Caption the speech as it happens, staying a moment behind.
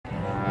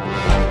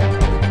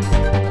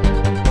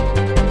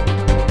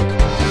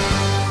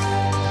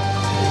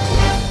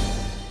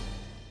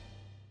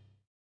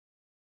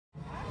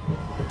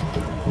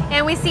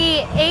we see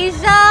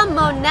Asia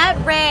Monette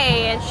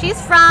Ray, and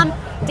she's from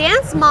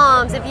Dance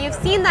Moms, if you've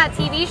seen that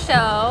TV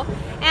show.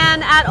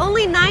 And at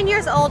only 9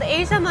 years old,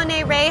 Asia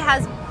Monette Ray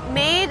has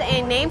made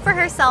a name for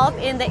herself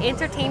in the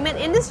entertainment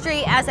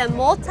industry as a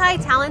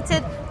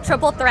multi-talented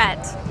triple threat.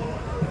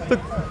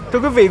 Thưa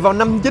quý vị, vào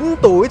năm 9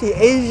 tuổi thì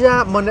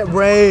Asia Monette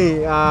Ray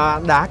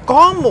đã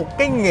có một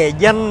cái nghệ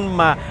danh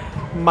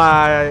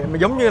mà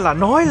giống như là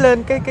nói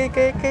lên cái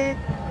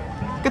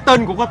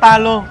tên của cô ta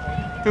luôn.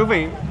 Thưa quý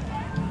vị.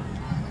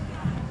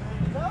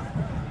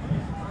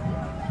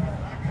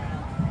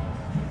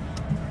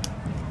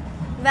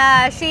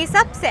 Và she's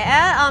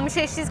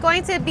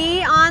going to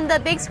be on the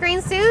big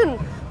screen soon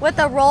with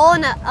a role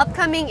in an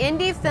upcoming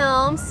indie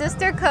film,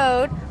 Sister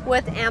Code,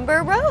 with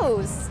Amber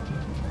Rose.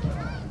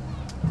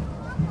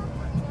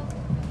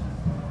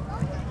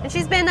 And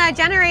she's been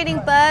generating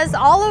buzz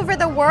all over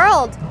the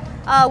world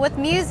with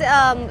music,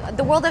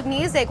 the world of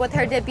music, with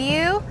her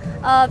debut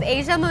of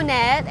Asia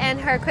Monette and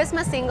her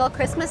Christmas single,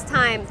 Christmas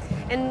Time.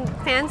 And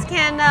fans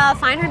can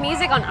find her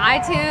music on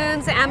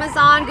iTunes,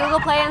 Amazon, Google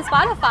Play, and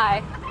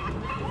Spotify.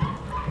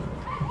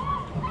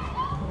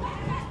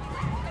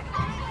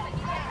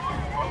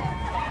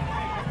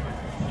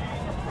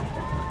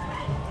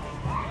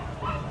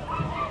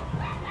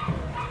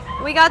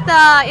 We got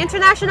the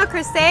International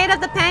Crusade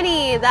of the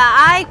Penny, the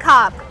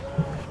ICOP,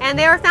 and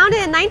they were founded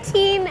in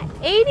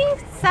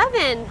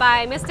 1987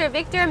 by Mr.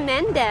 Victor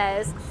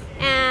Mendez,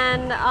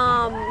 and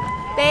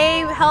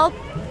they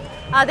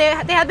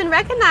have been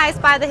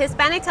recognized by the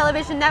Hispanic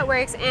television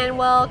networks and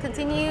will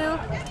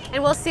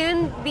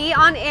soon be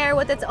on air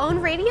with its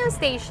own radio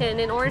station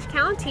in Orange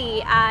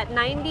County at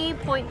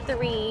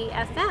 90.3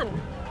 FM.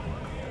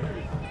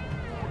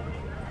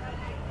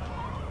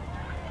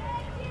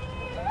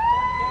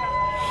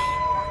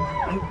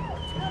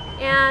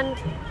 And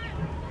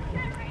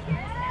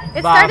it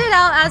started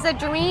out as a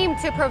dream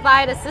to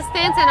provide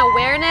assistance and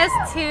awareness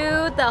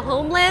to the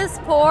homeless,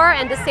 poor,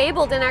 and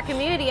disabled in our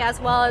community,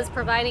 as well as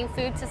providing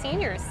food to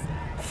seniors.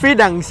 Phía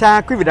đằng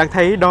xa quý vị đang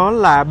thấy đó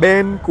là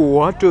bên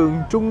của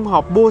trường trung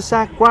học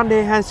Bosa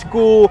Grande High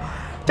School.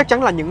 Chắc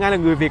chắn là những ai là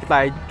người Việt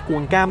tại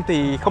quận Cam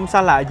thì không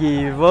xa lạ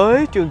gì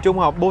với trường trung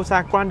học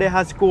Bosa Grande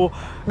High School.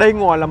 Đây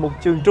ngoài là một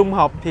trường trung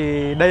học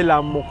thì đây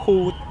là một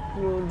khu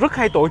rất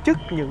hay tổ chức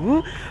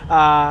những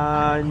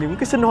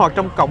cái sinh hoạt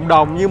trong cộng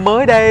đồng, như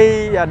mới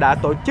đây đã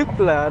tổ chức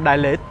là đại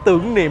lễ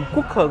tưởng niệm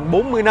quốc hận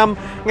 40 năm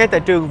ngay tại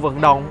trường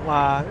vận động,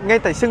 ngay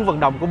tại sân vận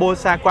động của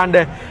Bosa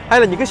Grande, hay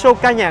là những cái show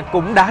ca nhạc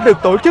cũng đã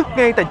được tổ chức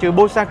ngay tại trường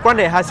Bosa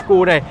Grande High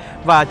School này,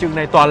 và trường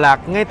này tọa lạc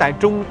ngay tại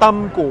trung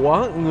tâm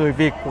của người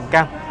Việt quận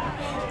Cam.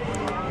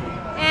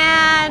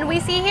 And we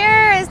see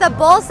here is the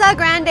Bosa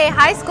Grande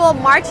High School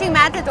Marching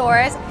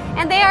Matadors,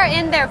 and they are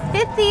in their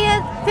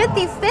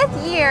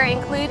 55th year,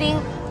 including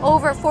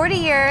over 40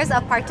 years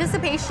of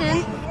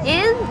participation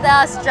in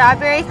the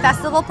Strawberry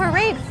Festival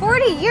Parade.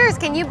 40 years,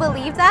 can you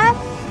believe that?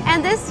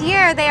 And this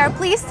year, they are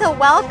pleased to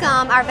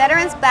welcome our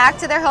veterans back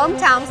to their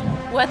hometowns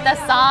with the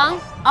song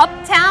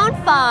Uptown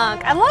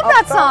Funk. I love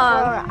that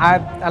song.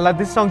 I love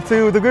this song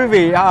too. Thưa quý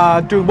vị,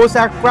 trường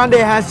Bosa Grande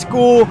High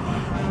School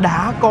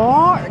đã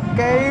có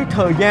cái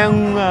thời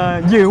gian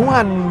diễu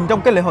hành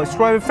trong cái lễ hội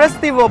Strawberry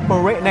Festival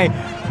Parade này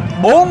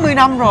 40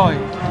 năm rồi.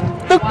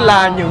 Tức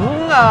là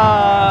những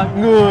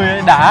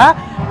người đã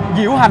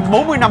diễu hành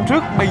 40 năm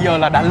trước bây giờ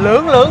là đã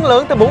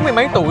lớn tới 40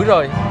 mấy tuổi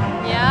rồi.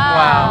 Yeah.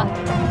 Wow.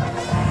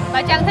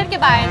 Và Trang thích cái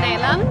bài này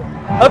lắm.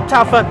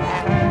 Uptown Funk.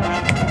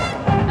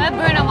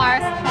 Bruno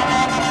Mars.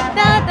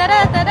 Da, da,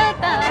 da, da, da,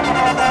 da.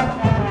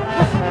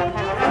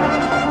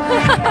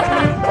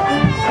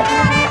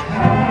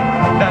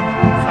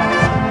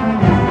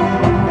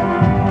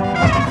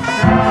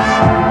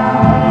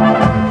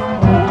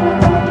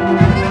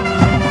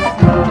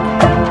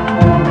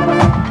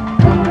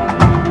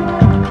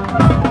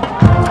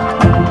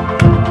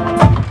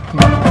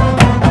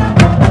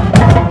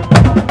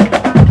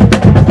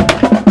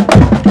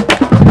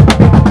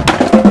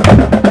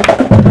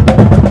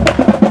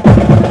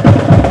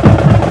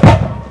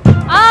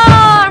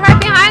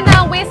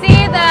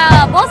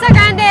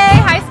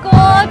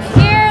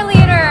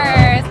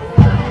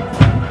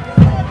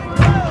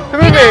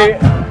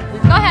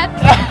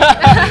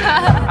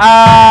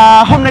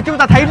 Hôm nay chúng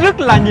ta thấy rất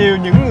là nhiều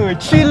những người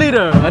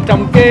cheerleader ở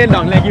trong cái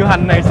đoàn lễ diễu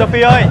hành này,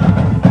 Sophie ơi.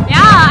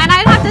 Yeah, and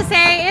I'd have to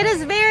say it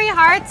is very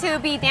hard to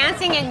be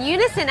dancing in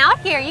unison out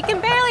here. You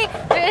can barely,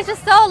 it's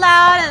just so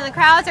loud and the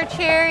crowds are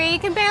cheery, you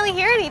can barely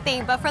hear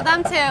anything, but for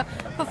them to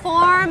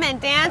perform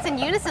and dance in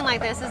unison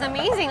like this is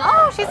amazing.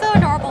 Oh, she's so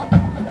adorable.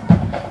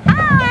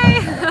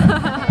 Hi!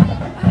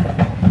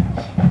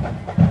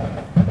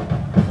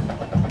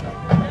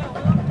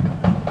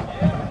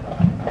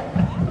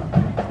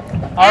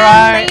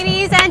 And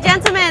ladies and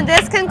gentlemen,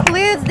 this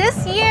concludes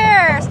this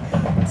year's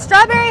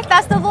Strawberry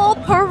Festival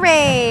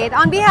Parade.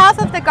 On behalf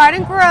of the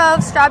Garden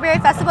Grove Strawberry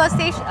Festival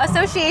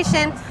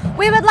Association,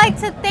 we would like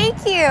to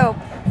thank you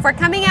for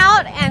coming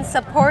out and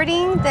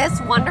supporting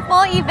this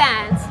wonderful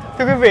event.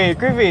 Thưa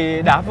quý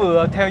vị đã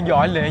vừa theo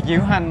dõi lễ diễu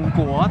hành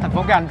của thành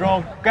phố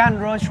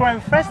Ganro Shrine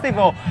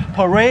Festival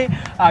Parade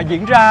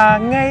diễn ra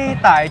ngay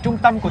tại trung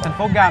tâm của thành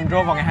phố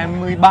Ganro vào ngày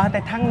 23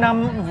 tháng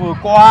 5 vừa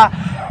qua.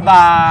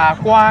 Và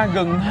qua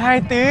gần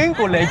 2 tiếng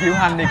của lễ diễu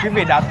hành thì quý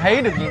vị đã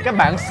thấy được những cái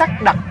bản sắc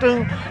đặc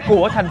trưng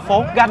của thành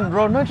phố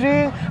Ganro nói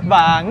riêng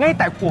và ngay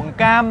tại quận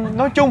Cam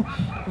nói chung,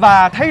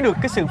 và thấy được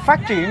cái sự phát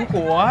triển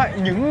của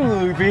những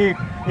người Việt,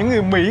 những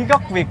người Mỹ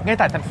gốc Việt ngay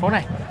tại thành phố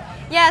này.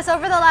 Yes,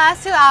 over the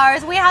last 2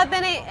 hours, we have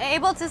been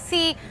able to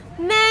see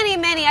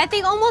many, I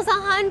think almost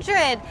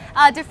 100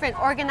 different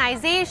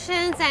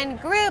organizations and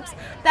groups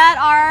that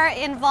are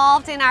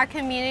involved in our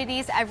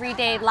community's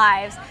everyday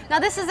lives. Now,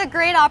 this is a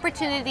great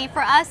opportunity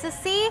for us to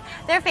see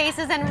their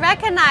faces and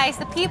recognize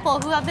the people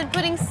who have been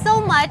putting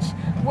so much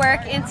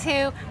work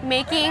into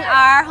making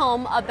our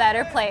home a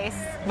better place.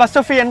 Và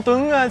Sophie Anh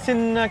Tuấn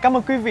xin cảm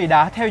ơn quý vị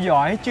đã theo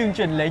dõi chương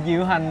trình lễ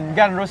diễu hành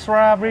Ganro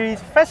Strawberry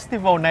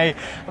Festival này.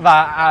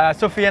 Và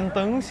Sophie Anh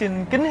Tuấn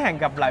xin kính hẹn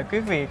gặp lại quý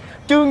vị.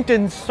 Chương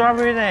trình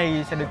Strawberry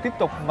này sẽ được tiếp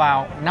tục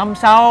vào năm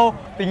sau.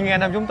 Tuy nhiên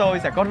năm chúng tôi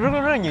sẽ có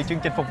rất là nhiều chương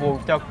trình phục vụ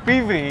cho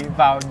quý vị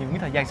vào những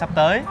thời gian sắp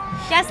tới.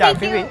 Yes, chào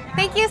quý vị.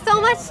 Thank you so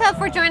much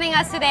for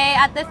joining us today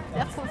at the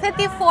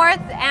 54th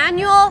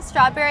Annual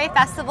Strawberry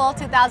Festival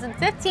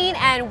 2015,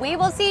 and we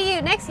will see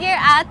you next year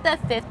at the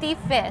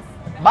 55th.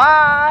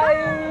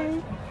 Bye!